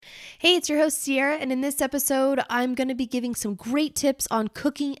Hey, it's your host Sierra, and in this episode, I'm going to be giving some great tips on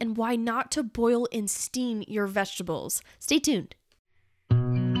cooking and why not to boil and steam your vegetables. Stay tuned.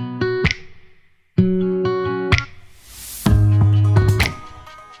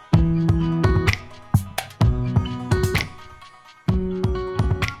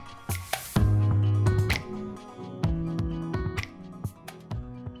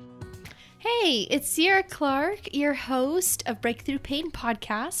 Hey, it's Sierra Clark, your host of Breakthrough Pain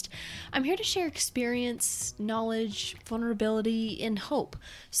Podcast. I'm here to share experience, knowledge, vulnerability, and hope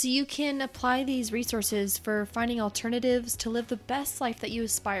so you can apply these resources for finding alternatives to live the best life that you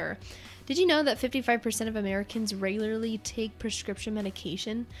aspire. Did you know that 55% of Americans regularly take prescription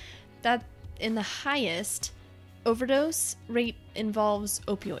medication? That in the highest overdose rate involves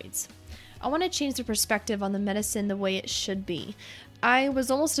opioids. I want to change the perspective on the medicine the way it should be. I was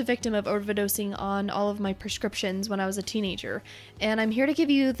almost a victim of overdosing on all of my prescriptions when I was a teenager, and I'm here to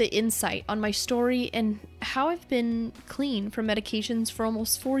give you the insight on my story and how I've been clean from medications for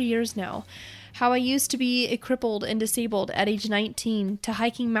almost 4 years now. How I used to be a crippled and disabled at age 19 to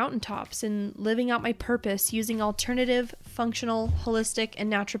hiking mountaintops and living out my purpose using alternative, functional, holistic,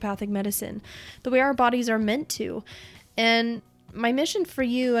 and naturopathic medicine, the way our bodies are meant to. And my mission for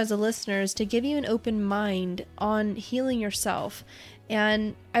you as a listener is to give you an open mind on healing yourself.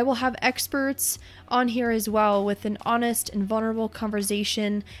 And I will have experts on here as well with an honest and vulnerable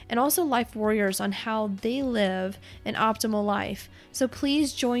conversation, and also life warriors on how they live an optimal life. So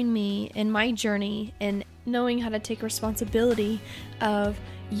please join me in my journey in knowing how to take responsibility of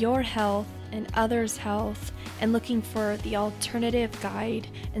your health and others' health and looking for the alternative guide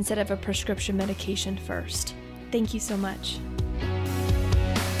instead of a prescription medication first. Thank you so much.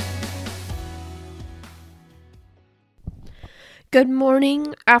 Good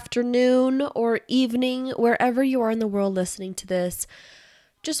morning, afternoon, or evening, wherever you are in the world listening to this.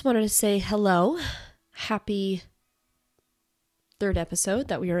 Just wanted to say hello. Happy third episode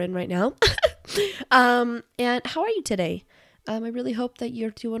that we are in right now. And how are you today? I really hope that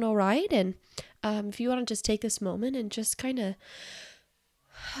you're doing all right. And if you want to just take this moment and just kind of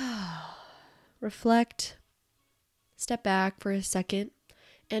reflect, step back for a second,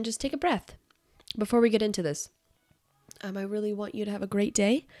 and just take a breath before we get into this. I really want you to have a great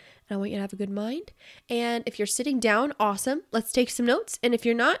day, and I want you to have a good mind. And if you're sitting down, awesome. Let's take some notes. And if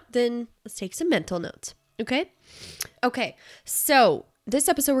you're not, then let's take some mental notes. Okay? Okay. So this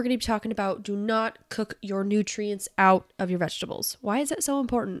episode, we're going to be talking about do not cook your nutrients out of your vegetables. Why is that so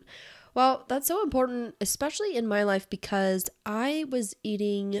important? Well, that's so important, especially in my life, because I was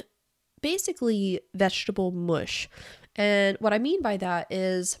eating basically vegetable mush. And what I mean by that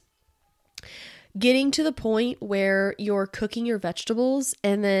is getting to the point where you're cooking your vegetables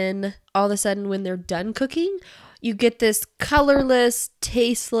and then all of a sudden when they're done cooking, you get this colorless,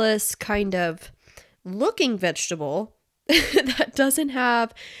 tasteless kind of looking vegetable that doesn't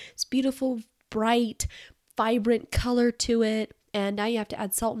have this beautiful, bright, vibrant color to it. And now you have to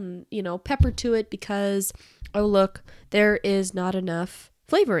add salt and, pepper to it because, oh, look, there is not enough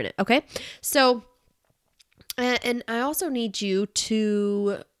flavor in it. Okay. So, and I also need you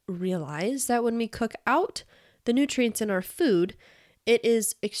to realize that when we cook out the nutrients in our food, it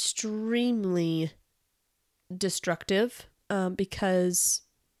is extremely destructive because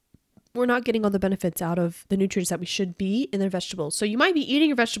we're not getting all the benefits out of the nutrients that we should be in their vegetables. So you might be eating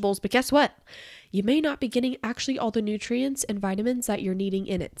your vegetables, but guess what? You may not be getting actually all the nutrients and vitamins that you're needing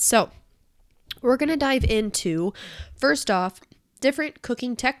in it. So we're going to dive into, first off, different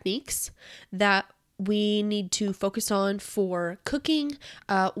cooking techniques that we need to focus on for cooking,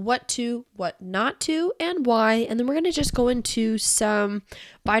 what to, what not to, and why. And then we're going to just go into some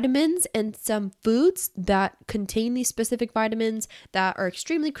vitamins and some foods that contain these specific vitamins that are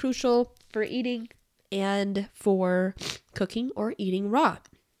extremely crucial for eating and for cooking or eating raw.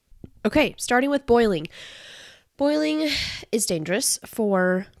 Okay, starting with boiling. Boiling is dangerous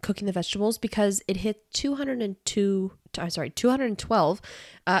for cooking the vegetables because it hits 212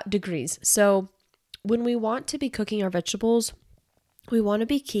 degrees. So when we want to be cooking our vegetables, we want to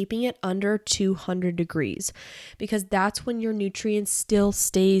be keeping it under 200 degrees because that's when your nutrients still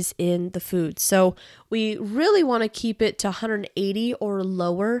stays in the food. So we really want to keep it to 180 or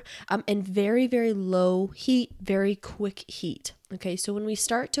lower and very, very low heat, very quick heat. Okay, so when we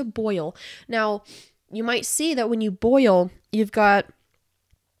start to boil, now you might see that when you boil, you've got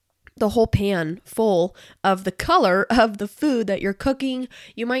the whole pan full of the color of the food that you're cooking.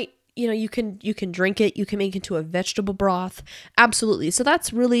 You might you can drink it, you can make it into a vegetable broth. Absolutely. So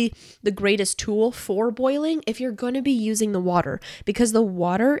that's really the greatest tool for boiling if you're going to be using the water, because the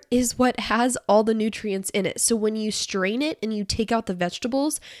water is what has all the nutrients in it. So when you strain it and you take out the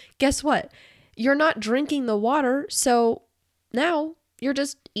vegetables, guess what? You're not drinking the water. So now you're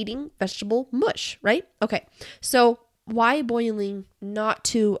just eating vegetable mush, right? Okay. So why boiling? Not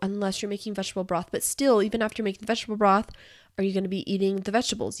to, unless you're making vegetable broth, but still, even after making vegetable broth, are you going to be eating the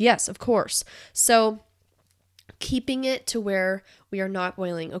vegetables? Yes, of course. So keeping it to where we are not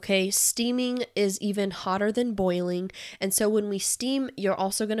boiling, okay? Steaming is even hotter than boiling. And so when we steam, you're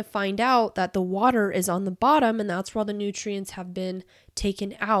also going to find out that the water is on the bottom, and that's where all the nutrients have been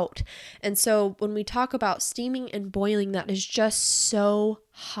taken out. And so when we talk about steaming and boiling, that is just so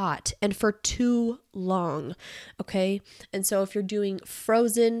hot and for too long, okay? And so if you're doing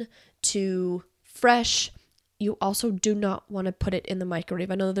frozen to fresh, you also do not want to put it in the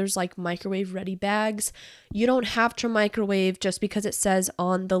microwave. I know there's like microwave ready bags. You don't have to microwave just because it says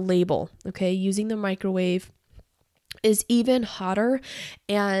on the label, okay? Using the microwave is even hotter,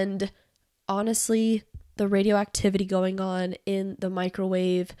 and honestly, the radioactivity going on in the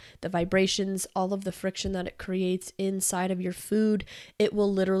microwave, the vibrations, all of the friction that it creates inside of your food, it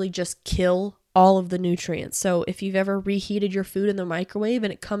will literally just kill all of the nutrients. So if you've ever reheated your food in the microwave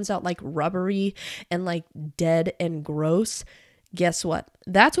and it comes out like rubbery and like dead and gross, guess what?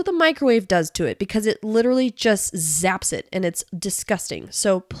 That's what the microwave does to it, because it literally just zaps it and it's disgusting.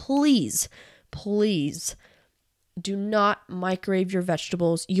 So please do not microwave your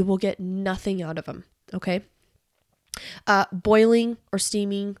vegetables. You will get nothing out of them. Okay. Boiling or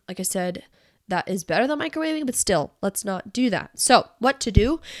steaming, like I said, that is better than microwaving, but still, let's not do that. So what to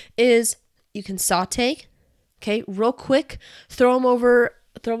do is you can saute, okay, real quick, throw them over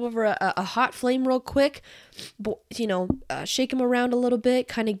a hot flame real quick, shake them around a little bit,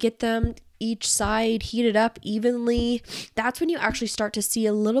 kind of get them each side heated up evenly. That's when you actually start to see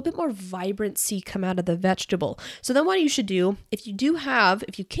a little bit more vibrancy come out of the vegetable. So then what you should do, if you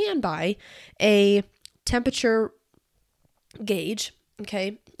can buy a temperature gauge,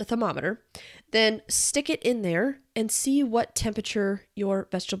 okay, a thermometer, then stick it in there and see what temperature your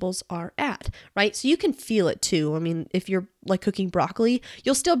vegetables are at, right? So you can feel it too. I mean, if you're like cooking broccoli,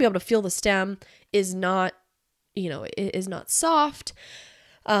 you'll still be able to feel the stem is not, it is not soft,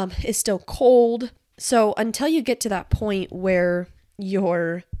 is still cold. So until you get to that point where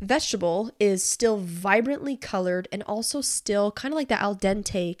your vegetable is still vibrantly colored and also still kind of like the al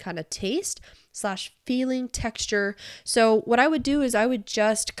dente kind of taste / feeling texture. So what I would do is I would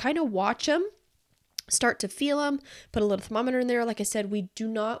just kind of watch them, start to feel them, put a little thermometer in there. Like I said, we do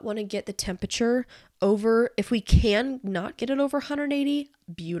not want to get the temperature over, if we can not get it over 180,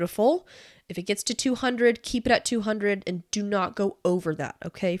 beautiful. If it gets to 200, keep it at 200 and do not go over that,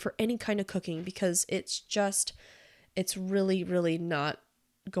 okay, for any kind of cooking, because it's really, really not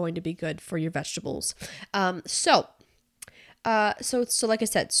going to be good for your vegetables. So like I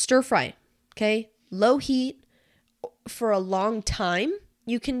said, stir fry, okay, low heat for a long time.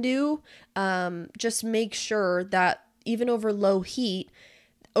 You can do, just make sure that even over low heat,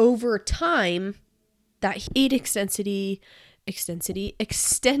 over time, that heat extended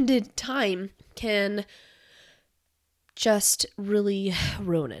time can just really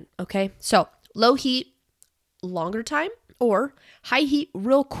ruin it. Okay. So low heat, longer time, or high heat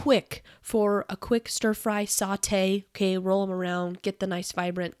real quick for a quick stir fry, saute, okay, roll them around, get the nice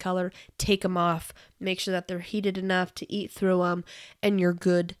vibrant color, take them off, make sure that they're heated enough to eat through them, and you're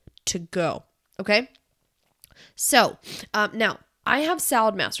good to go, okay? So, now, I have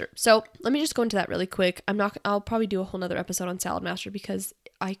Salad Master. So, let me just go into that really quick. I'll probably do a whole nother episode on Salad Master because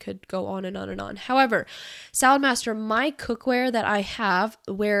I could go on and on and on. However, Salad Master, my cookware that I have,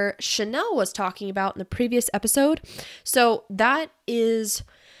 where Chanel was talking about in the previous episode. So that is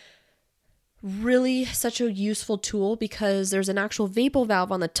really such a useful tool because there's an actual vapor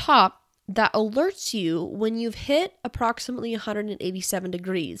valve on the top that alerts you when you've hit approximately 187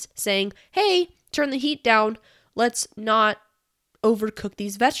 degrees, saying, hey, turn the heat down. Let's not overcook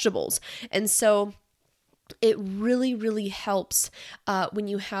these vegetables. And so it really, really helps when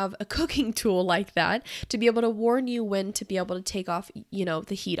you have a cooking tool like that to be able to warn you when to be able to take off,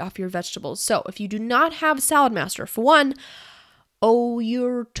 the heat off your vegetables. So if you do not have Salad Master, for one, oh,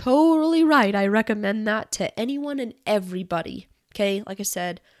 you're totally right. I recommend that to anyone and everybody. Okay. Like I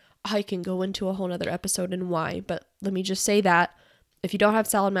said, I can go into a whole nother episode and why, but let me just say that if you don't have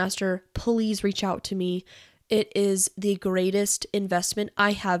Salad Master, please reach out to me. It is the greatest investment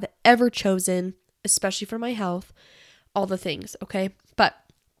I have ever chosen, especially for my health, all the things, okay? But,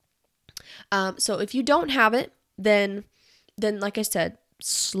 so if you don't have it, then like I said,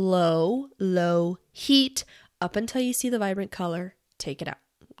 slow, low heat up until you see the vibrant color. Take it out.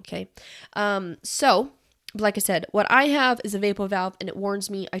 Okay. So like I said, what I have is a VapoValve and it warns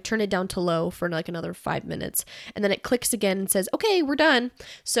me. I turn it down to low for like another 5 minutes and then it clicks again and says, okay, we're done.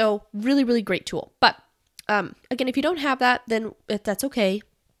 So really, really great tool. But again, if you don't have that, then that's okay.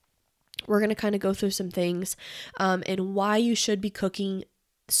 We're going to kind of go through some things and why you should be cooking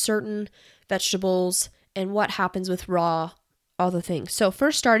certain vegetables and what happens with raw, all the things. So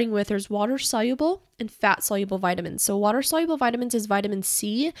first starting with, there's water soluble and fat soluble vitamins. So water soluble vitamins is vitamin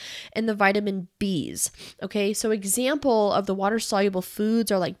C and the vitamin Bs. Okay, so example of the water soluble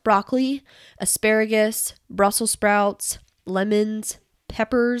foods are like broccoli, asparagus, Brussels sprouts, lemons,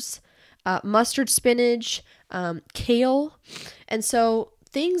 peppers, mustard spinach, kale. And so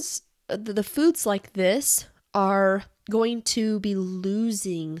things, the foods like this are going to be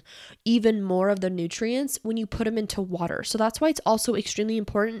losing even more of the nutrients when you put them into water. So that's why it's also extremely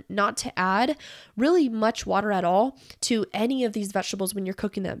important not to add really much water at all to any of these vegetables when you're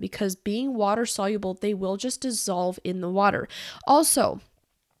cooking them, because being water soluble, they will just dissolve in the water. Also,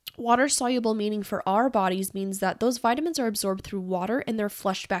 water soluble meaning for our bodies means that those vitamins are absorbed through water and they're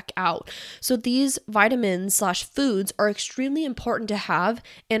flushed back out. So these vitamins / foods are extremely important to have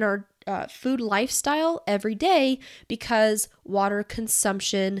in our food lifestyle every day, because water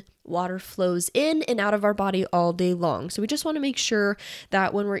consumption, water flows in and out of our body all day long. So we just want to make sure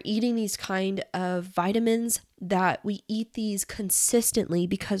that when we're eating these kind of vitamins, that we eat these consistently,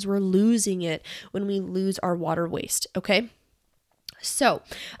 because we're losing it when we lose our water waste. Okay. So,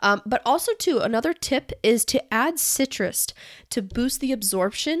 but also too, another tip is to add citrus to boost the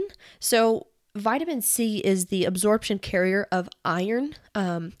absorption. So vitamin C is the absorption carrier of iron,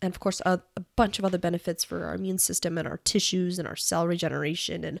 and of course a bunch of other benefits for our immune system and our tissues and our cell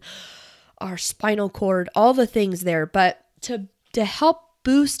regeneration and our spinal cord, all the things there. But to help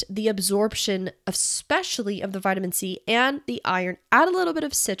boost the absorption, especially of the vitamin C and the iron, add a little bit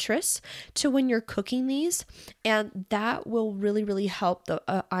of citrus to when you're cooking these, and that will really, really help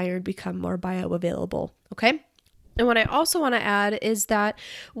the iron become more bioavailable. Okay. And what I also want to add is that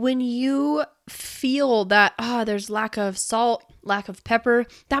when you feel that there's lack of salt, lack of pepper,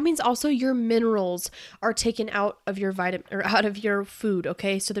 that means also your minerals are taken out of your vitamin or out of your food.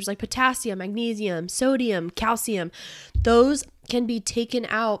 Okay, so there's like potassium, magnesium, sodium, calcium. Those can be taken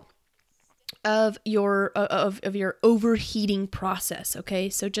out of your of your overheating process. Okay,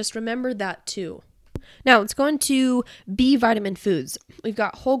 so just remember that too. Now let's go into B vitamin foods. We've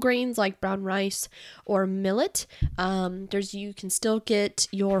got whole grains like brown rice or millet. You can still get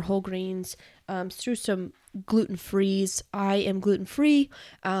your whole grains through some gluten-frees. I am gluten-free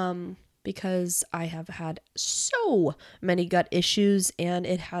because I have had so many gut issues, and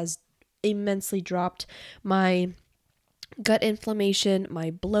it has immensely dropped my gut inflammation,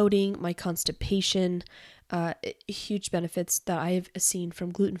 my bloating, my constipation. Huge benefits that I've seen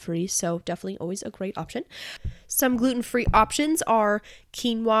from gluten-free, so definitely always a great option. Some gluten-free options are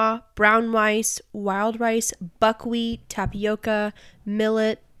quinoa, brown rice, wild rice, buckwheat, tapioca,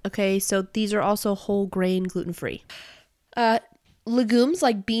 millet. Okay, so these are also whole grain gluten-free. Legumes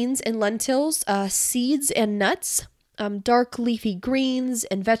like beans and lentils, seeds and nuts, dark leafy greens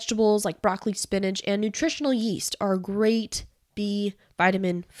and vegetables like broccoli, spinach, and nutritional yeast are great B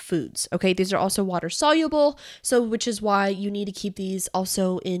vitamin foods. Okay, these are also water soluble, so which is why you need to keep these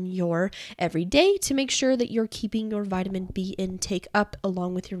also in your everyday to make sure that you're keeping your vitamin B intake up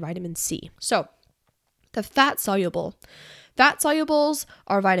along with your vitamin C. So the fat solubles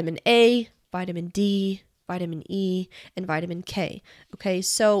are vitamin A, vitamin D, vitamin E, and vitamin K. Okay,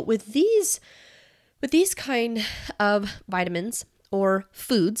 so with these kind of vitamins or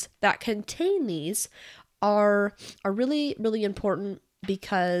foods that contain these are really, really important,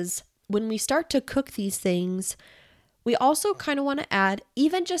 because when we start to cook these things, we also kind of want to add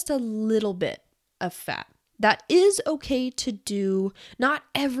even just a little bit of fat. That is okay to do, not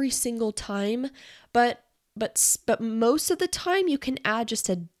every single time, but most of the time you can add just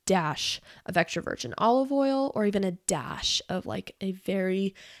a dash of extra virgin olive oil, or even a dash of like a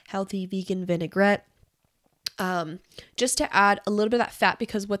very healthy vegan vinaigrette. Just to add a little bit of that fat,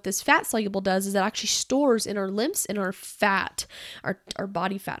 because what this fat soluble does is it actually stores in our lymphs, in our fat, our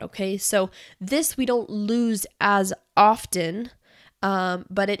body fat. Okay, so this we don't lose as often,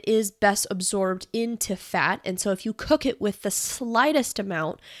 but it is best absorbed into fat. And so if you cook it with the slightest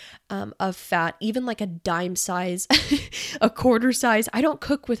amount of fat, even like a dime size, a quarter size, I don't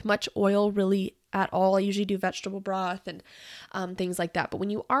cook with much oil really at all. I usually do vegetable broth and things like that. But when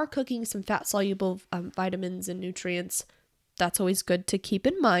you are cooking some fat soluble vitamins and nutrients, that's always good to keep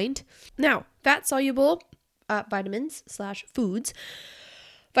in mind. Now, fat soluble vitamins / foods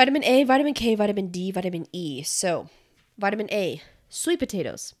Vitamin A, vitamin K, vitamin D, vitamin E. So, vitamin A, sweet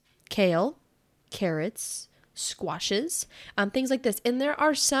potatoes, kale, carrots, squashes, things like this. And there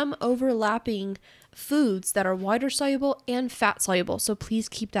are some overlapping foods that are water soluble and fat soluble. So please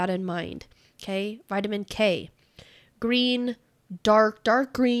keep that in mind. Okay. Vitamin K, green, dark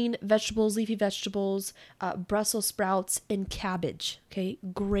green vegetables, leafy vegetables, Brussels sprouts, and cabbage. Okay.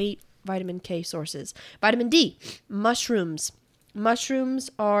 Great vitamin K sources. Vitamin D, mushrooms. Mushrooms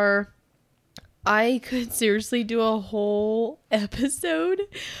are, I could seriously do a whole episode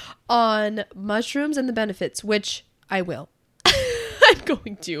on mushrooms and the benefits, which I will. I'm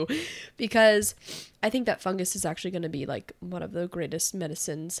going to, because I think that fungus is actually going to be like one of the greatest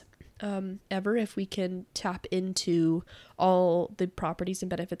medicines ever if we can tap into all the properties and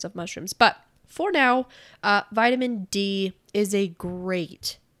benefits of mushrooms. But for now, vitamin D is a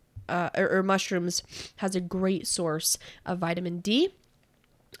great, or mushrooms has a great source of vitamin D.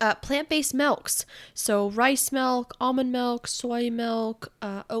 Plant-based milks, so rice milk, almond milk, soy milk,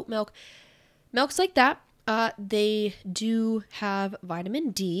 oat milk, milks like that, they do have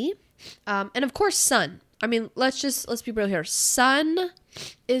vitamin D, and of course sun. I mean, let's be real here. Sun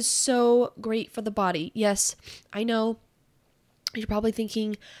is so great for the body. Yes, I know you're probably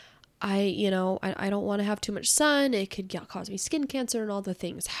thinking, I don't want to have too much sun. It could cause me skin cancer and all the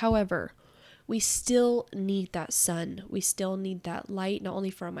things. However, we still need that sun. We still need that light, not only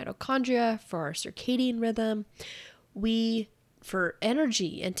for our mitochondria, for our circadian rhythm, for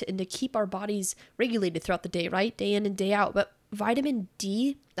energy and to keep our bodies regulated throughout the day, right? Day in and day out. But vitamin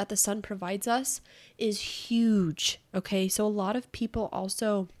D that the sun provides us is huge. Okay. So a lot of people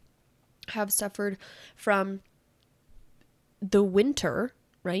also have suffered from the winter,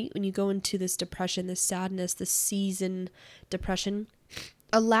 right? When you go into this depression, this sadness, this season depression,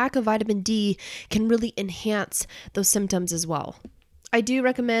 a lack of vitamin D can really enhance those symptoms as well. I do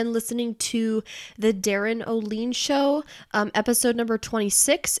recommend listening to the Darren O'Lean Show, episode number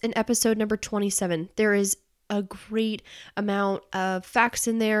 26 and episode number 27. There is a great amount of facts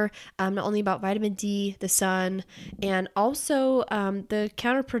in there, not only about vitamin D, the sun, and also the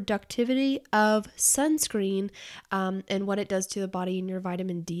counterproductivity of sunscreen and what it does to the body and your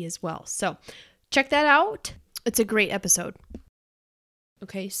vitamin D as well. So check that out. It's a great episode.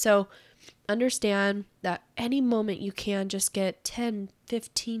 Okay, so understand that any moment you can just get 10,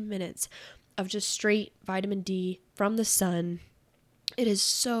 15 minutes of just straight vitamin D from the sun. It is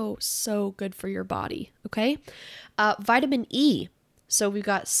so, so good for your body, okay? Vitamin E. So we've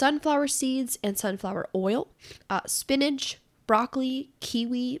got sunflower seeds and sunflower oil, spinach, broccoli,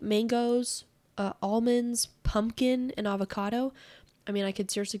 kiwi, mangoes, almonds, pumpkin, and avocado. I mean, I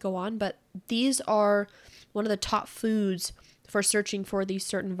could seriously go on, but these are one of the top foods for searching for these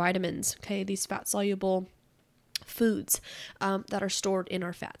certain vitamins, okay? These fat-soluble foods that are stored in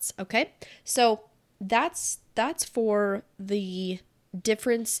our fats, okay? So that's for the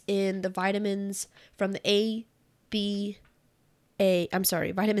difference in the vitamins from the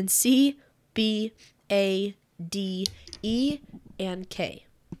vitamin C, B, A, D, E, and K.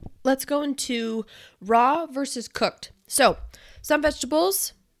 Let's go into raw versus cooked. So some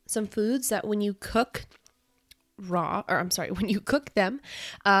vegetables, some foods that when you cook when you cook them,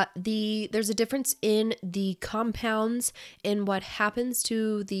 there's a difference in the compounds and what happens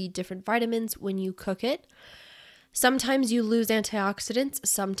to the different vitamins when you cook it. Sometimes you lose antioxidants,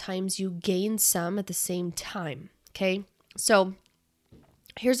 sometimes you gain some at the same time, okay? So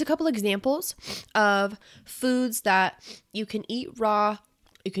here's a couple examples of foods that you can eat raw,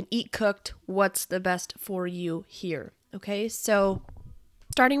 you can eat cooked. What's the best for you here, okay? So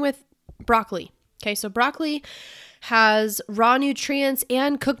starting with broccoli. Okay, so broccoli has raw nutrients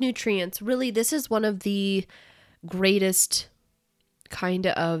and cooked nutrients. Really, this is one of the greatest kind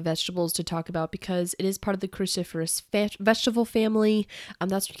of vegetables to talk about because it is part of the cruciferous vegetable family.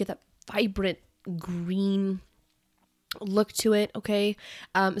 That's where you get that vibrant green look to it, okay?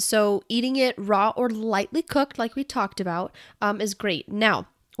 So eating it raw or lightly cooked, like we talked about, is great. Now,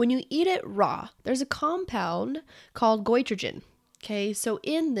 when you eat it raw, there's a compound called goitrogen. Okay, so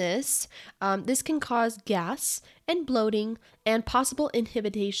in this, this can cause gas and bloating and possible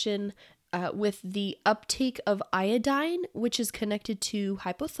inhibition with the uptake of iodine, which is connected to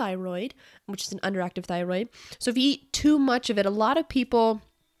hypothyroid, which is an underactive thyroid. So if you eat too much of it, a lot of people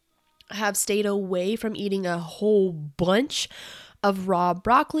have stayed away from eating a whole bunch of raw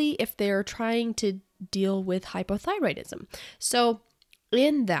broccoli if they're trying to deal with hypothyroidism. So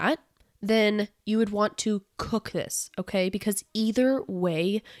in that, then you would want to cook this, okay? Because either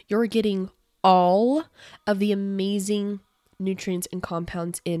way, you're getting all of the amazing nutrients and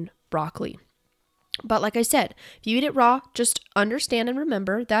compounds in broccoli. But like I said, if you eat it raw, just understand and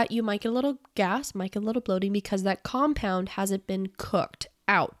remember that you might get a little gas, might get a little bloating because that compound hasn't been cooked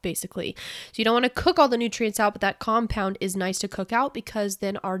out, basically. So you don't want to cook all the nutrients out, but that compound is nice to cook out because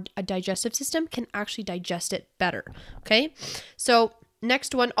then our digestive system can actually digest it better. Okay. So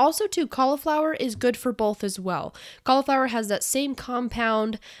next one, also too, cauliflower is good for both as well. Cauliflower has that same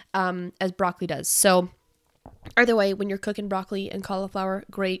compound as broccoli does. So either way, when you're cooking broccoli and cauliflower,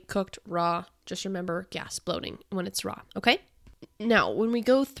 great cooked raw. Just remember gas, bloating when it's raw. Okay. Now, when we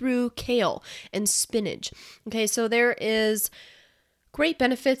go through kale and spinach, okay, so there is great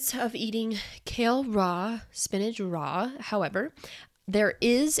benefits of eating kale raw, spinach raw. However, there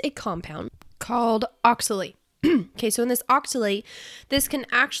is a compound called oxalate. Okay, so in this oxalate, this can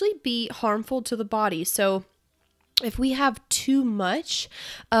actually be harmful to the body. So if we have too much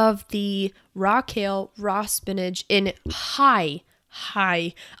of the raw kale, raw spinach in high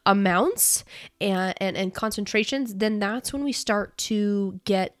amounts and concentrations, then that's when we start to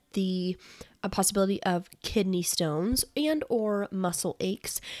get a possibility of kidney stones and or muscle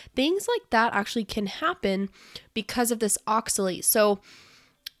aches. Things like that actually can happen because of this oxalate. So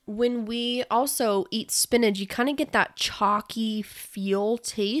when we also eat spinach, you kind of get that chalky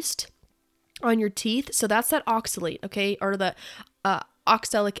taste on your teeth. So that's that oxalate, okay? Or the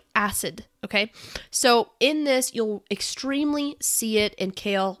oxalic acid, okay? So in this, you'll extremely see it in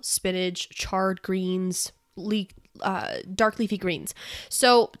kale, spinach, chard greens, dark leafy greens.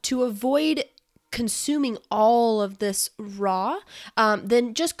 So to avoid consuming all of this raw,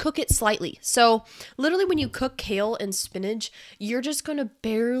 then just cook it slightly. So literally when you cook kale and spinach, you're just going to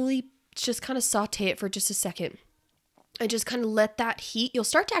barely just kind of saute it for just a second. And just kind of let that heat. You'll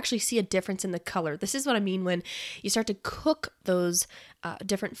start to actually see a difference in the color. This is what I mean when you start to cook those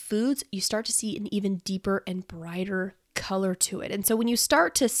different foods, you start to see an even deeper and brighter color to it. And so when you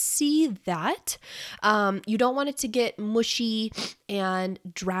start to see that, you don't want it to get mushy and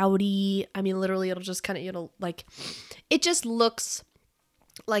droughty. I mean, literally it'll just kind of, it just looks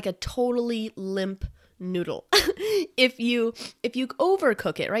like a totally limp noodle if you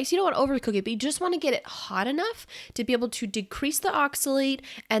overcook it, right? So you don't want to overcook it, but you just want to get it hot enough to be able to decrease the oxalate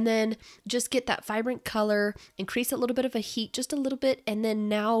and then just get that vibrant color, increase a little bit of a heat, just a little bit, and then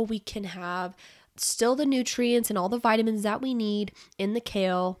now we can have still the nutrients and all the vitamins that we need in the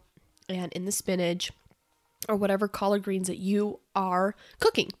kale and in the spinach or whatever collard greens that you are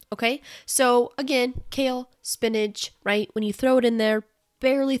cooking, okay? So again, kale, spinach, right? When you throw it in there,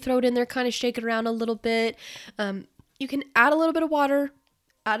 barely throw it in there, kind of shake it around a little bit. You can add a little bit of water,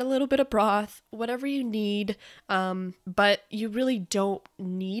 add a little bit of broth, whatever you need, but you really don't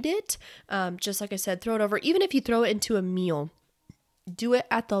need it. Just like I said, throw it over. Even if you throw it into a meal, do it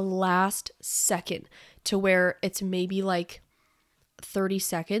at the last second to where it's maybe like 30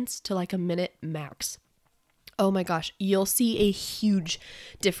 seconds to like a minute max. Oh my gosh, you'll see a huge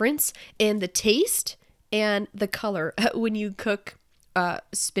difference in the taste and the color when you cook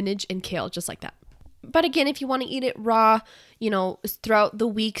spinach and kale just like that. But again, if you want to eat it raw, throughout the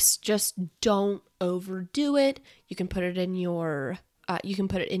weeks, just don't overdo it. You can put it in your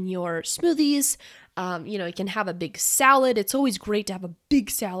smoothies. You can have a big salad. It's always great to have a big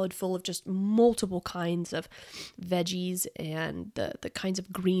salad full of just multiple kinds of veggies and the kinds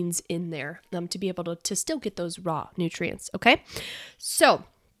of greens in there to be able to still get those raw nutrients. Okay. So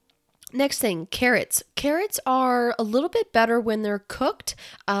next thing, carrots. Carrots are a little bit better when they're cooked.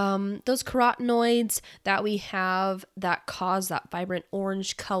 Those carotenoids that we have that cause that vibrant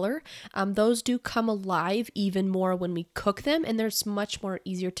orange color, those do come alive even more when we cook them, and they're much more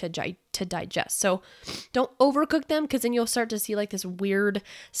easier to digest. So don't overcook them because then you'll start to see like this weird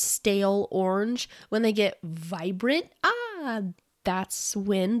stale orange. When they get vibrant, that's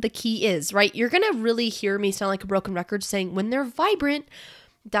when the key is, right? You're going to really hear me sound like a broken record saying when they're vibrant,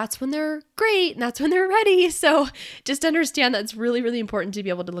 that's when they're great and that's when they're ready. So just understand that's really, really important to be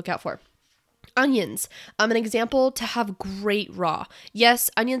able to look out for. Onions, an example to have great raw.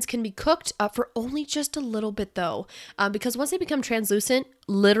 Yes, onions can be cooked for only just a little bit though, because once they become translucent,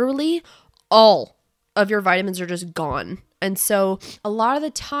 literally all of your vitamins are just gone. And so a lot of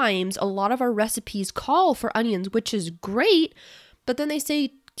the times, a lot of our recipes call for onions, which is great, but then they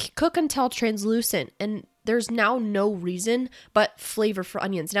say cook until translucent, and there's now no reason but flavor for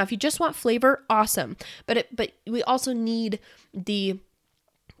onions. Now, if you just want flavor, awesome. But we also need the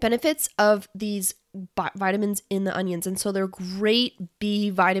benefits of these vitamins in the onions. And so they're great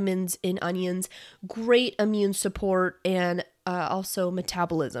B vitamins in onions, great immune support, and also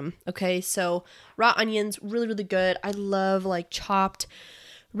metabolism. Okay, so raw onions, really, really good. I love like chopped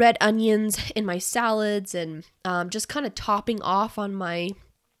red onions in my salads and just kind of topping off on my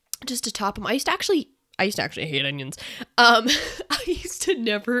just to top them. I used to actually hate onions. I used to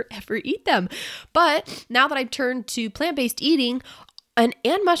never ever eat them. But now that I've turned to plant-based eating and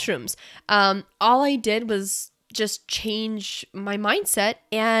mushrooms, all I did was just change my mindset,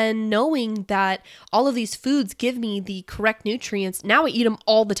 and knowing that all of these foods give me the correct nutrients, now I eat them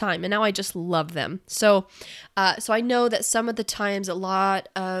all the time, and now I just love them. So I know that some of the times a lot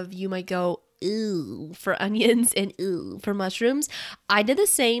of you might go, ew, for onions and ew, for mushrooms. I did the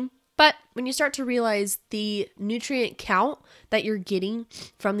same. But when you start to realize the nutrient count that you're getting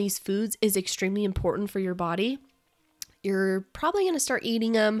from these foods is extremely important for your body, you're probably going to start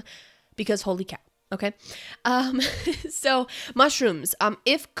eating them because holy cow. Okay. So mushrooms,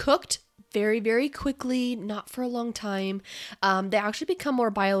 if cooked very, very quickly, not for a long time, they actually become more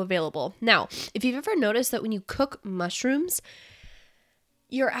bioavailable. Now, if you've ever noticed that when you cook mushrooms,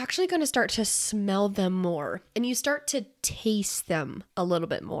 you're actually going to start to smell them more, and you start to taste them a little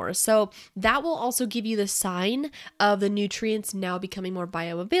bit more. So that will also give you the sign of the nutrients now becoming more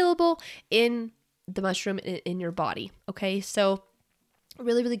bioavailable in the mushroom in your body. Okay. So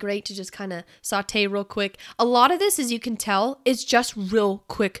really, really great to just kind of saute real quick. A lot of this, as you can tell, is just real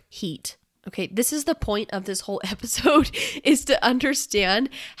quick heat. Okay, this is the point of this whole episode, is to understand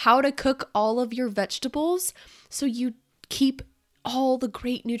how to cook all of your vegetables so you keep all the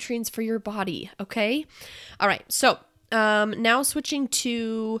great nutrients for your body. Okay. All right. So now switching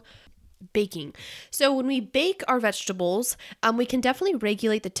to baking. So when we bake our vegetables, we can definitely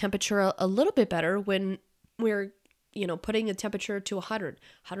regulate the temperature a little bit better when we're putting the temperature to 100,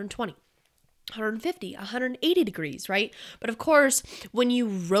 120, 150, 180 degrees, right? But of course, when you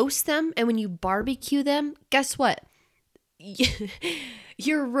roast them and when you barbecue them, guess what?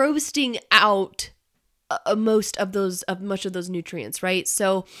 You're roasting out much of those nutrients, right?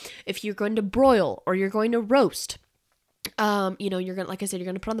 So if you're going to broil or you're going to roast, you're gonna, like I said, you're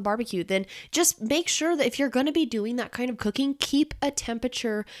gonna put on the barbecue, then just make sure that if you're gonna be doing that kind of cooking, keep a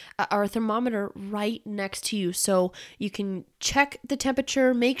temperature or a thermometer right next to you so you can check the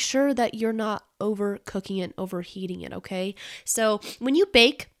temperature, make sure that you're not overcooking it, overheating it. Okay. So when you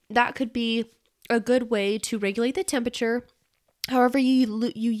bake, that could be a good way to regulate the temperature. However, you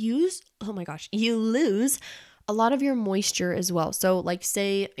lose a lot of your moisture as well. So like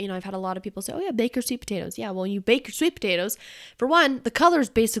say, I've had a lot of people say, oh yeah, bake your sweet potatoes. Yeah, well, you bake your sweet potatoes. For one, the color is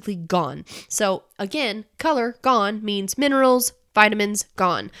basically gone. So again, color gone means minerals, vitamins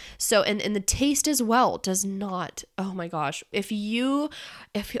gone. So, and the taste as well does not, oh my gosh. If you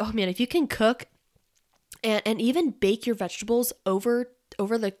can cook and even bake your vegetables over the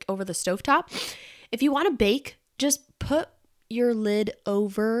stovetop, if you want to bake, just put your lid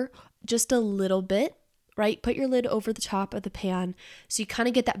over just a little bit, right? Put your lid over the top of the pan so you kind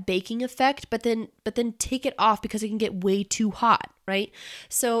of get that baking effect, but then take it off because it can get way too hot, right?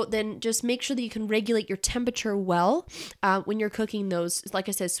 So then just make sure that you can regulate your temperature well when you're cooking those. Like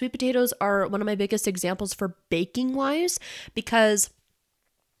I said, sweet potatoes are one of my biggest examples for baking wise, because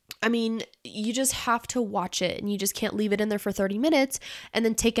you just have to watch it and you just can't leave it in there for 30 minutes and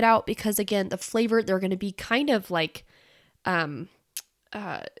then take it out, because again, the flavor, they're going to be kind of like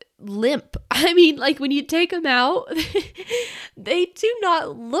limp. Like when you take them out, they do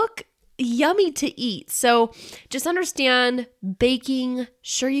not look yummy to eat. So just understand, baking,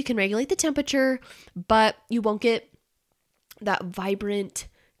 sure, you can regulate the temperature, but you won't get that vibrant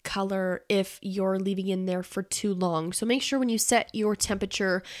color if you're leaving in there for too long. So make sure when you set your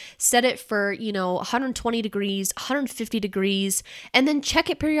temperature, set it for 120 degrees, 150 degrees, and then check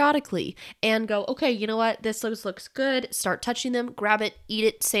it periodically and go, okay, you know what, this looks good. Start touching them, grab it, eat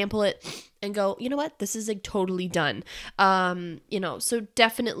it, sample it, and go, you know what, this is like totally done. So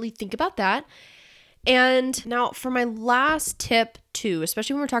definitely think about that. And now for my last tip too,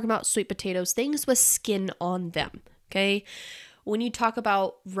 especially when we're talking about sweet potatoes, things with skin on them. Okay. When you talk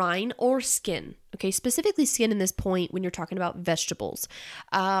about rind or skin, okay, specifically skin in this point when you're talking about vegetables,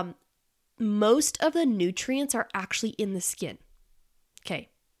 most of the nutrients are actually in the skin. Okay,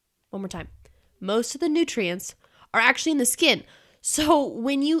 one more time. Most of the nutrients are actually in the skin. So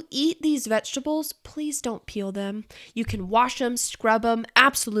when you eat these vegetables, please don't peel them. You can wash them, scrub them,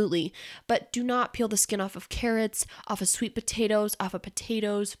 absolutely, but do not peel the skin off of carrots, off of sweet potatoes, off of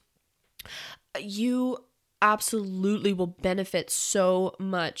potatoes. You absolutely will benefit so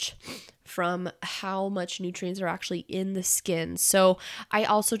much from how much nutrients are actually in the skin. So I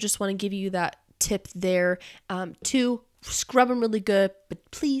also just want to give you that tip there to scrub them really good, but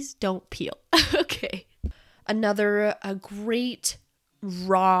please don't peel. Okay. Another great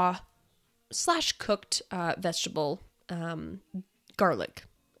raw / cooked vegetable, garlic.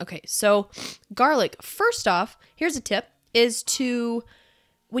 Okay, so garlic, first off, here's a tip, is to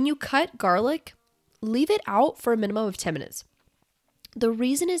when you cut garlic, leave it out for a minimum of 10 minutes. The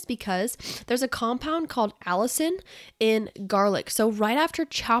reason is because there's a compound called allicin in garlic. So right after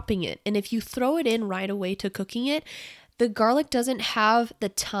chopping it, and if you throw it in right away to cooking it, the garlic doesn't have the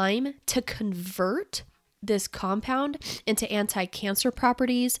time to convert this compound into anti-cancer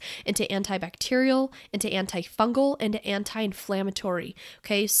properties, into antibacterial, into antifungal, into anti-inflammatory.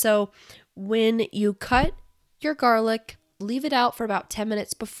 Okay, so when you cut your garlic, leave it out for about 10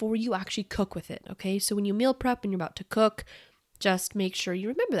 minutes before you actually cook with it. Okay, so when you meal prep and you're about to cook, just make sure you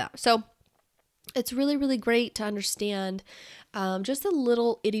remember that. So it's really, really great to understand just the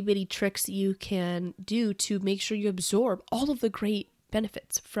little itty bitty tricks you can do to make sure you absorb all of the great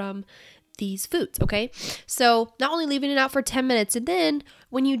benefits from these foods. Okay. So not only leaving it out for 10 minutes, and then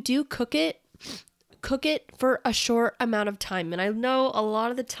when you do cook it for a short amount of time. And I know a lot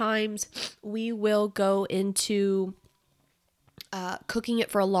of the times we will go into cooking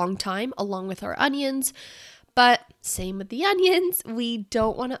it for a long time along with our onions. But same with the onions, we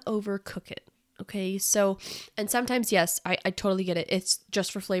don't want to overcook it. Okay, so, and sometimes, yes, I totally get it. It's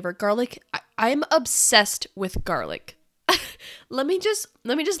just for flavor. Garlic, I'm obsessed with garlic. Let me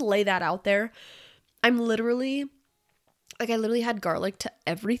just lay that out there. I literally had garlic to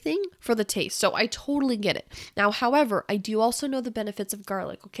everything for the taste. So I totally get it. Now, however, I do also know the benefits of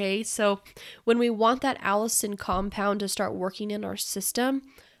garlic. Okay, so when we want that allicin compound to start working in our system,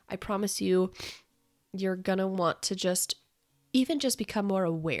 I promise you're gonna want to just become more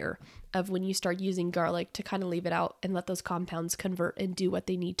aware of when you start using garlic to kind of leave it out and let those compounds convert and do what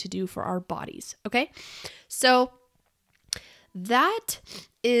they need to do for our bodies. Okay, so that's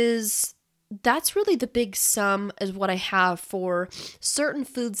really the big sum is what I have for certain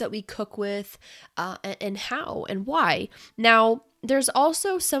foods that we cook with and how and why. Now, there's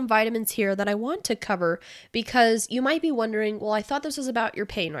also some vitamins here that I want to cover because you might be wondering, well, I thought this was about your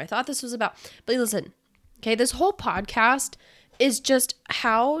pain, or I thought this was about, but listen, okay, this whole podcast is just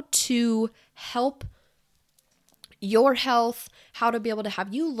how to help your health, how to be able to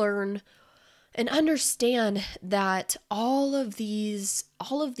have you learn and understand that all of these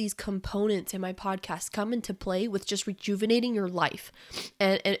components in my podcast come into play with just rejuvenating your life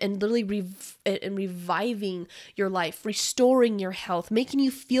and literally reviving your life, restoring your health, making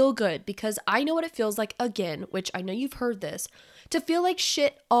you feel good, because I know what it feels like, again, which I know you've heard this, to feel like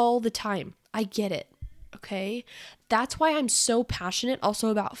shit all the time. I get it. Okay. That's why I'm so passionate also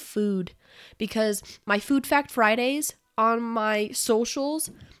about food, because my Food Fact Fridays on my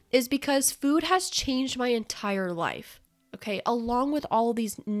socials is because food has changed my entire life. Okay. Along with all of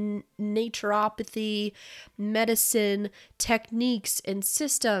these naturopathy, medicine techniques and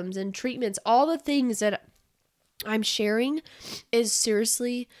systems and treatments, all the things that I'm sharing is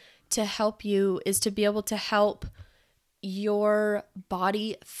seriously to help you, is to be able to help your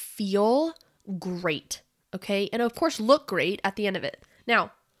body feel great, okay? And of course, look great at the end of it.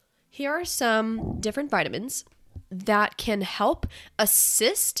 Now, here are some different vitamins that can help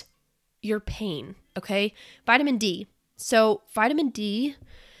assist your pain, okay? Vitamin D. So, vitamin D,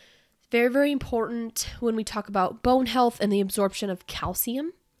 very, very important when we talk about bone health and the absorption of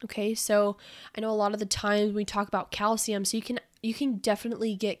calcium, okay? So, I know a lot of the times we talk about calcium, so you can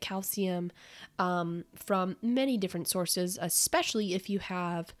definitely get calcium from many different sources, especially if you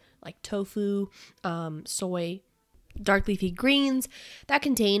have like tofu, soy, dark leafy greens that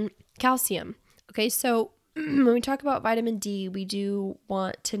contain calcium. Okay, so when we talk about vitamin D, we do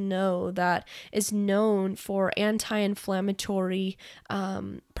want to know that it's known for anti-inflammatory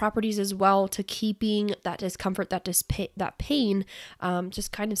properties as well, to keeping that discomfort, that pain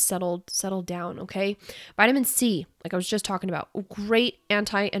just kind of settled down. Okay, vitamin C, like I was just talking about, great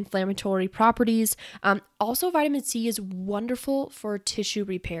anti-inflammatory properties. Also, vitamin C is wonderful for tissue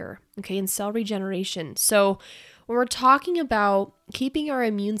repair, okay, and cell regeneration. So when we're talking about keeping our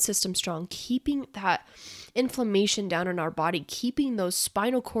immune system strong, keeping that inflammation down in our body, keeping those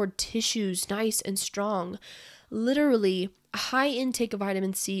spinal cord tissues nice and strong, literally a high intake of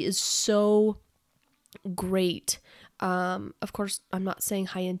vitamin C is so great. Of course, I'm not saying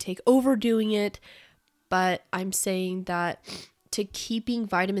high intake, overdoing it, but I'm saying that to keeping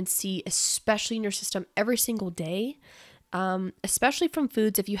vitamin C, especially in your system every single day, especially from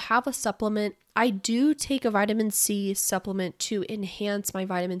foods. If you have a supplement, I do take a vitamin C supplement to enhance my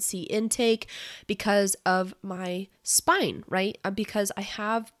vitamin C intake because of my spine, right? Because I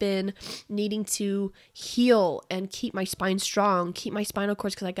have been needing to heal and keep my spine strong, keep my spinal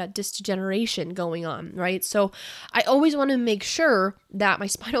cords, because I got disc degeneration going on, right? So I always want to make sure that my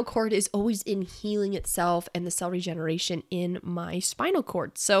spinal cord is always in healing itself and the cell regeneration in my spinal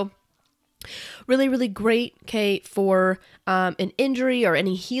cord. So Really, really great, okay, for an injury or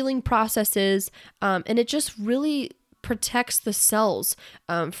any healing processes. And it just really protects the cells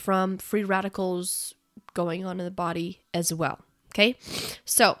from free radicals going on in the body as well. Okay,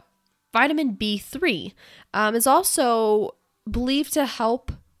 so vitamin B3 is also believed to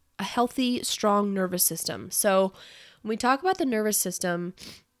help a healthy, strong nervous system. So when we talk about the nervous system,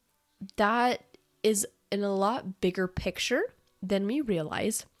 that is in a lot bigger picture than we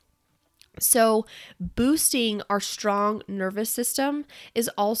realize. So boosting our strong nervous system is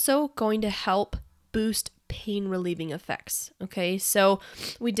also going to help boost pain relieving effects. Okay, so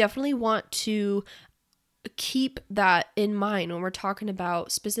we definitely want to keep that in mind when we're talking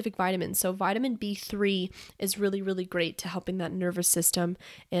about specific vitamins. So vitamin B3 is really, really great to helping that nervous system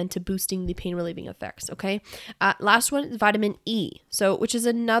and to boosting the pain relieving effects. Okay. Last one is vitamin E. So, which is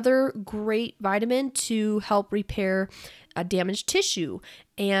another great vitamin to help repair damaged tissue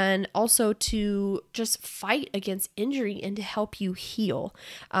and also to just fight against injury and to help you heal.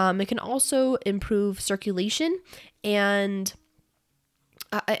 It can also improve circulation and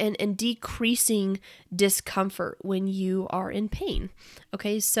decreasing discomfort when you are in pain.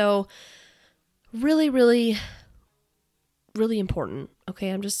 Okay, so really, really, really important. Okay,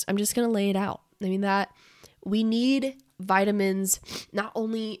 I'm just gonna lay it out. I mean that we need vitamins not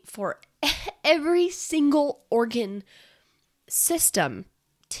only for every single organ, system,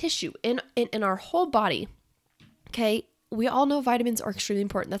 tissue in our whole body. Okay, we all know vitamins are extremely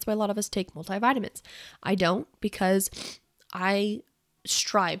important. That's why a lot of us take multivitamins. I don't, because I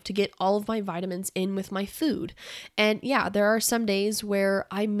strive to get all of my vitamins in with my food. And yeah, there are some days where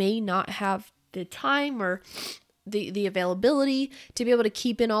I may not have the time or the availability to be able to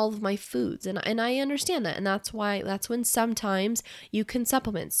keep in all of my foods. And I understand that. And that's when sometimes you can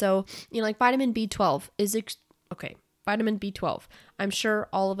supplement. So, like vitamin B12 is, okay, vitamin B12. I'm sure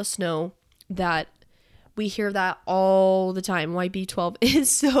all of us know that we hear that all the time, why B12 is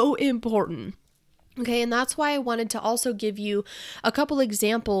so important. Okay, and that's why I wanted to also give you a couple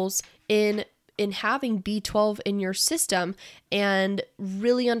examples in having B12 in your system and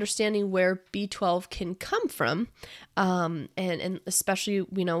really understanding where B12 can come from. And especially,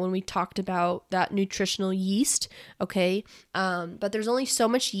 when we talked about that nutritional yeast, okay? But there's only so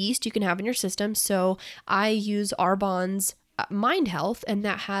much yeast you can have in your system. So I use Arbonne's Mind Health, and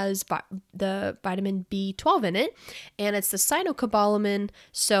that has the vitamin B12 in it, and it's the cyanocobalamin,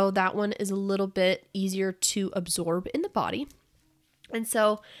 so that one is a little bit easier to absorb in the body. And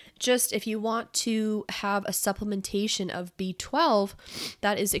so just if you want to have a supplementation of B12,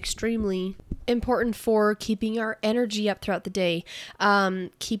 that is extremely important for keeping our energy up throughout the day,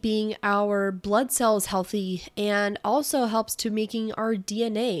 keeping our blood cells healthy, and also helps to making our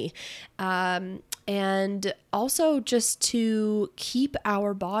DNA, and also just to keep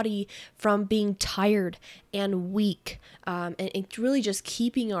our body from being tired and weak, and really just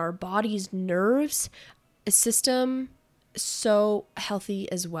keeping our body's nerves system so healthy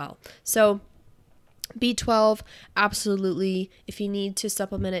as well. So B12, absolutely. If you need to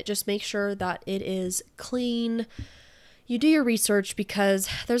supplement it, just make sure that it is clean. You do your research, because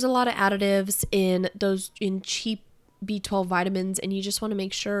there's a lot of additives in cheap B12 vitamins, and you just want to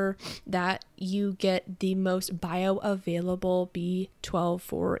make sure that you get the most bioavailable B12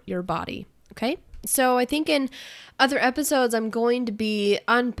 for your body. Okay? So I think in other episodes, I'm going to be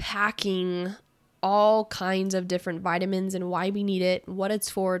unpacking all kinds of different vitamins and why we need it, what it's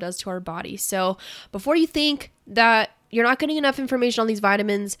for, does to our body. So before you think that you're not getting enough information on these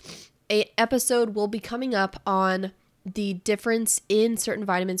vitamins, an episode will be coming up on the difference in certain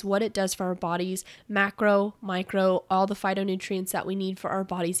vitamins, what it does for our bodies, macro, micro, all the phytonutrients that we need for our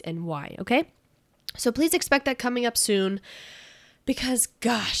bodies, and why, okay? So please expect that coming up soon, because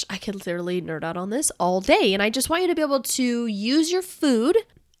gosh, I could literally nerd out on this all day. And I just want you to be able to use your food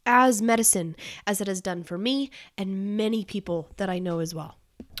as medicine, as it has done for me and many people that I know as well.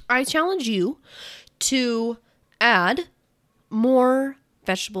 I challenge you to add more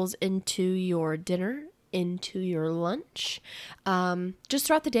vegetables into your dinner, into your lunch, just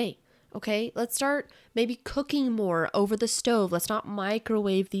throughout the day. Okay, let's start maybe cooking more over the stove. Let's not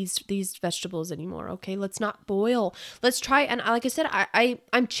microwave these vegetables anymore. Okay, let's not boil. Let's try. And like I said,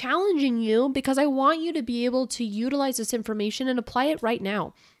 I'm challenging you because I want you to be able to utilize this information and apply it right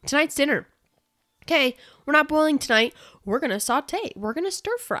now. Tonight's dinner. Okay, we're not boiling tonight. We're going to saute. We're going to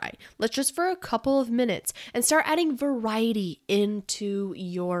stir fry. Let's just for a couple of minutes and start adding variety into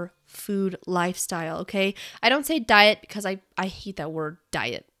your food lifestyle. Okay, I don't say diet because I hate that word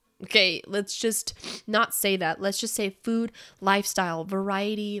diet. Okay, let's just not say that. Let's just say food, lifestyle,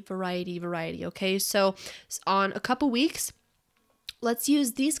 variety. Okay, so on a couple weeks, let's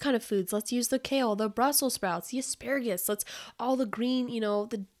use these kind of foods. Let's use the kale, the Brussels sprouts, the asparagus. Let's all the green,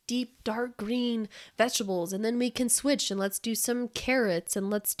 the deep, dark green vegetables. And then we can switch and let's do some carrots and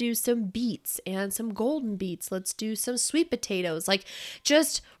let's do some beets and some golden beets. Let's do some sweet potatoes. Like,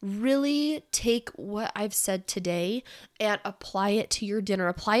 just really take what I've said today and apply it to your dinner,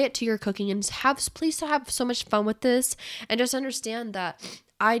 apply it to your cooking, and please have so much fun with this. And just understand that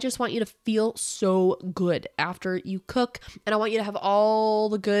I just want you to feel so good after you cook. And I want you to have all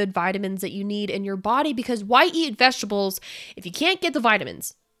the good vitamins that you need in your body, because why eat vegetables if you can't get the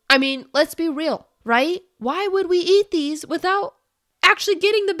vitamins? I mean, let's be real, right? Why would we eat these without actually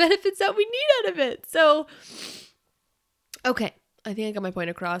getting the benefits that we need out of it? So, okay, I think I got my point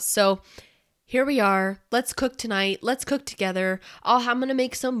across. So here we are. Let's cook tonight. Let's cook together. I'm going to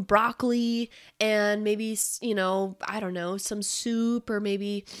make some broccoli and maybe, I don't know, some soup, or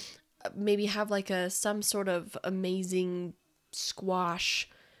maybe have like some sort of amazing squash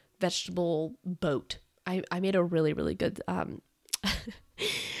vegetable boat. I made a really, really good,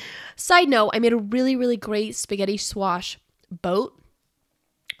 side note, I made a really, really great spaghetti squash boat.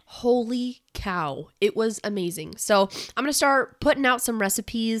 Holy cow. It was amazing. So I'm going to start putting out some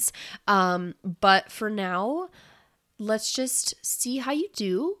recipes. But for now, let's just see how you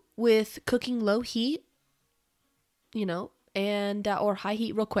do with cooking low heat, and, or high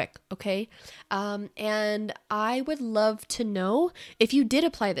heat real quick. Okay. And I would love to know if you did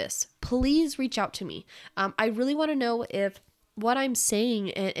apply this. Please reach out to me. I really want to know if what I'm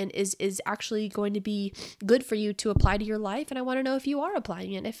saying and is actually going to be good for you to apply to your life. And I want to know if you are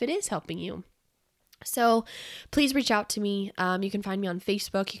applying it and if it is helping you. So please reach out to me. You can find me on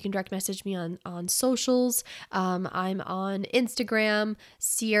Facebook. You can direct message me on socials. I'm on Instagram,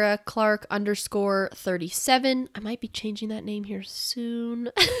 Sierra Clark _37. I might be changing that name here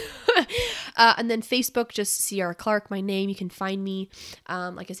soon. And then Facebook, just Sierra Clark, my name. You can find me.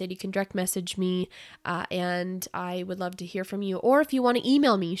 Like I said, you can direct message me, and I would love to hear from you. Or if you want to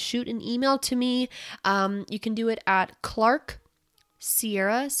email me, shoot an email to me. You can do it at Clark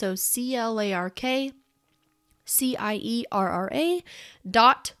Sierra, so CLARK CIERRA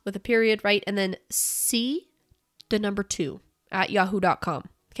dot with a period, right? And then the number 2 at yahoo.com.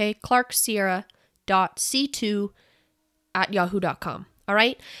 Okay, Clark Sierra dot C2 at yahoo.com. All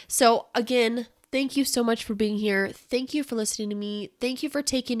right. So again, thank you so much for being here. Thank you for listening to me. Thank you for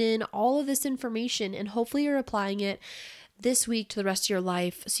taking in all of this information, and hopefully you're applying it this week to the rest of your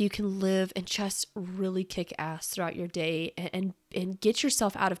life so you can live and just really kick ass throughout your day and get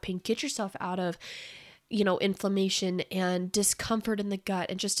yourself out of pain, get yourself out of, inflammation and discomfort in the gut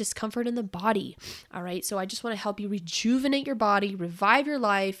and just discomfort in the body. All right. So I just want to help you rejuvenate your body, revive your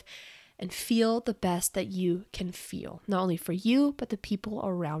life, and feel the best that you can feel, not only for you, but the people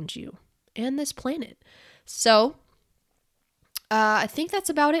around you and this planet. So I think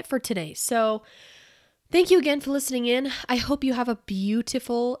that's about it for today. So thank you again for listening in. I hope you have a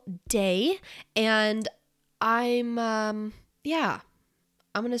beautiful day. And I'm going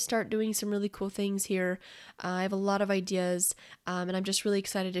to start doing some really cool things here. I have a lot of ideas, and I'm just really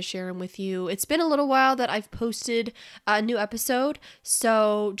excited to share them with you. It's been a little while that I've posted a new episode,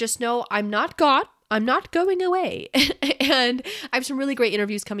 so just know I'm not gone. I'm not going away. And I have some really great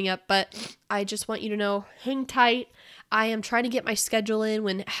interviews coming up, but I just want you to know, hang tight. I am trying to get my schedule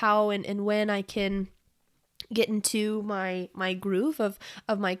in how and when I can get into my groove of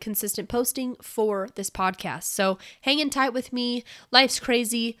my consistent posting for this podcast. So hang in tight with me. Life's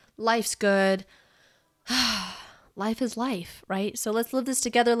crazy. Life's good. Life is life, right? So let's live this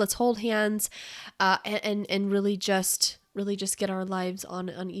together. Let's hold hands, and really just get our lives on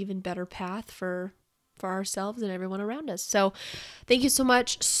an even better path for ourselves and everyone around us. So thank you so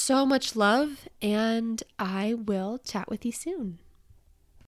much love, and I will chat with you soon.